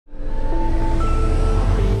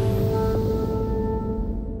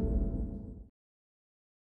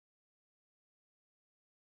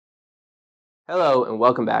Hello and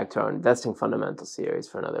welcome back to our Investing Fundamentals series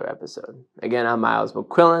for another episode. Again, I'm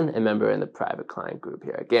McQuillen, a member in the private client group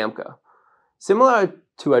here at GAMCO. Similar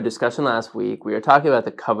to our discussion last week, we are talking about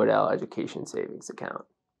the Coverdell Education Savings Account.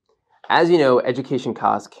 As you know, education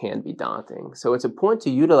costs can be daunting, so it's important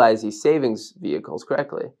to utilize these savings vehicles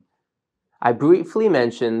correctly. I briefly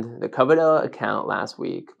mentioned the Coverdell account last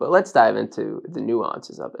week, but let's dive into the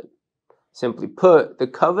nuances of it. Simply put, the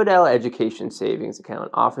Coverdell Education Savings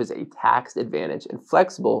Account offers a tax-advantaged and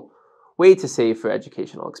flexible way to save for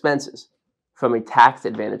educational expenses. From a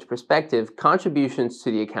tax-advantaged perspective, contributions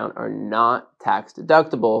to the account are not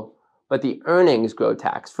tax-deductible, but the earnings grow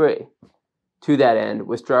tax-free. To that end,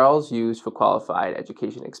 withdrawals used for qualified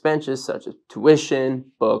education expenses such as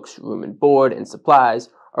tuition, books, room and board, and supplies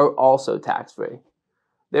are also tax-free.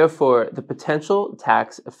 Therefore, the potential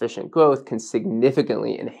tax-efficient growth can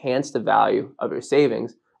significantly enhance the value of your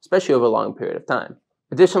savings, especially over a long period of time.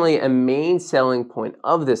 Additionally, a main selling point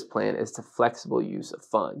of this plan is the flexible use of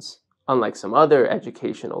funds. Unlike some other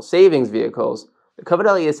educational savings vehicles, the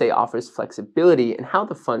Coverdell ESA offers flexibility in how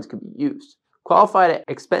the funds can be used. Qualified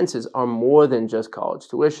expenses are more than just college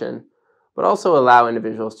tuition, but also allow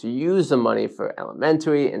individuals to use the money for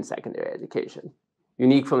elementary and secondary education.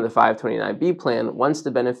 Unique from the 529B plan, once the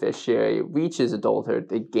beneficiary reaches adulthood,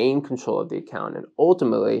 they gain control of the account and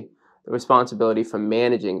ultimately the responsibility for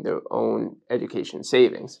managing their own education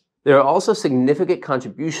savings. There are also significant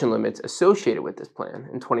contribution limits associated with this plan.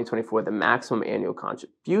 In 2024, the maximum annual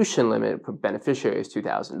contribution limit per beneficiary is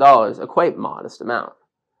 $2,000, a quite modest amount.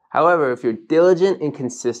 However, if you're diligent and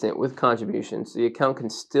consistent with contributions, the account can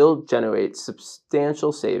still generate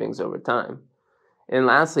substantial savings over time. And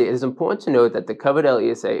lastly, it is important to note that the Coverdell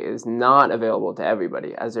ESA is not available to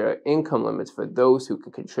everybody, as there are income limits for those who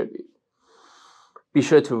can contribute. Be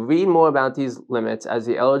sure to read more about these limits as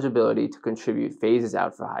the eligibility to contribute phases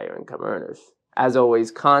out for higher income earners. As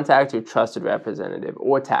always, contact your trusted representative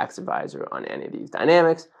or tax advisor on any of these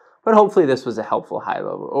dynamics, but hopefully this was a helpful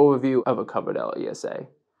high-level overview of a Coverdell ESA.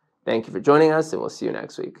 Thank you for joining us, and we'll see you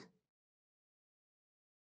next week.